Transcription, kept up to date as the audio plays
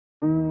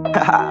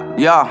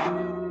Yeah,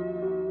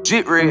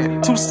 Jit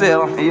Red, 2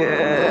 cell,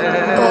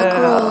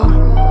 yeah.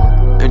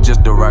 It's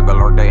just a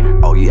regular day,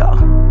 oh yeah.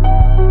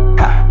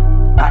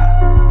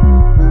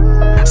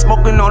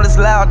 Smoking on this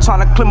loud,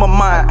 tryna clear my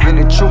mind.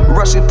 Really true.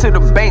 Rushing to the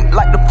bank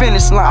like the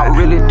finish line. I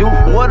really do.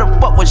 What the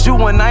fuck was you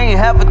when I ain't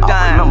have a dime?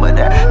 I remember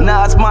that.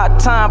 Now it's my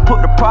time,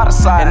 put the pride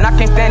aside. And I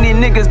can't stand these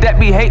niggas that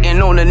be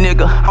hating on a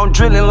nigga. I'm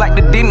drilling like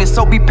the demons,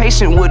 so be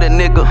patient with a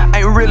nigga.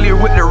 Ain't really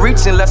with the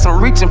reaching, unless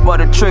I'm reaching for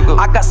the trigger.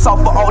 I got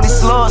soft for all these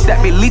slugs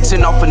that be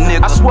leeching off a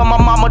nigga. I swear my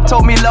mama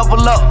told me level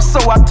up, so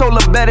I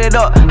told her bet it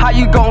up. How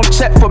you gon'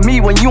 check for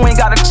me when you ain't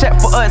gotta check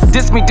for us?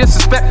 Diss me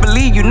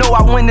disrespectfully, you know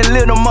I went and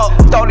lit him up.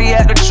 Thought he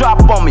had to drop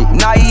on me,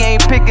 now he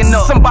ain't picking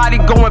up. Somebody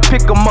go and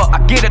pick him up. I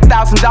get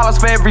 $1,000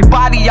 for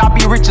everybody, I'll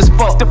be rich as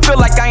fuck. Still feel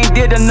like I ain't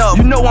did enough,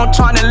 you know I'm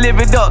trying to live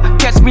it up.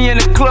 Catch me in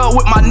the club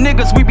with my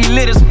niggas, we be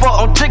lit as fuck.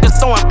 On triggers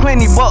throwing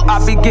plenty bucks,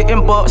 I be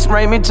getting bucks,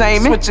 Raymond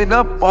Jamie. Switch it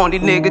up on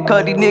these niggas,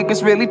 cause these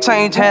niggas really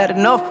changed. Had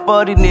enough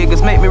for these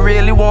niggas, make me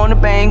really wanna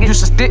bang it. You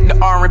should stick to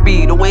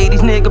R&B, the way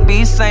these niggas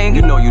be singing.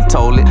 You know you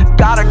told it,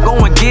 gotta go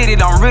and get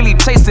it, I'm really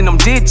chasing them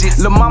digits.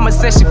 Lil' mama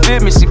said she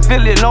feel me, she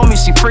feel it on me,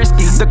 she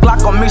frisky. The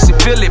Glock on me, she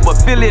feel it, but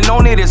feeling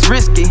on it is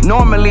risky.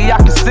 Normally I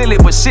conceal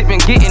it, but shit been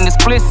getting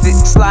explicit.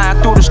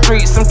 Sliding through the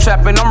streets, I'm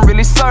trapping, I'm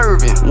really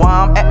serving.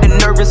 Why I'm acting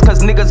nervous,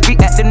 cause niggas be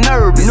acting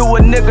nervous. Knew a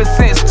nigga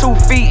since 2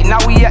 feet, now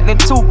we acting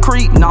 2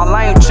 creep. Nah,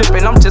 I ain't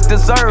tripping, I'm just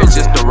deserving. It's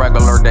just a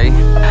regular day.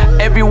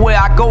 Everywhere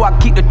I go, I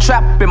keep the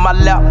trap in my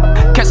lap.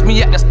 Catch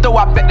me at the store,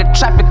 I bet the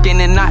traffic in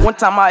and out. One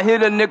time I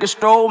hit a nigga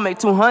stroll, made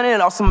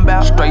 200 off some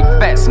bout. Straight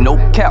facts, no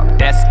cap,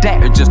 that's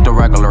that. It's just a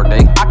regular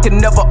day. I can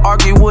never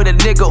argue with a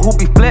nigga who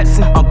be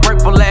flexing.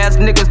 Ungrateful ass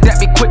niggas that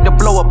be quick to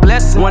blow a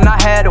blessing. When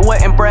I had it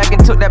wet and bragging,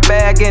 took that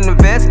bag and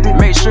invested.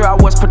 Made sure I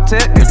was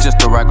protected. It's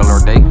just a regular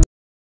day.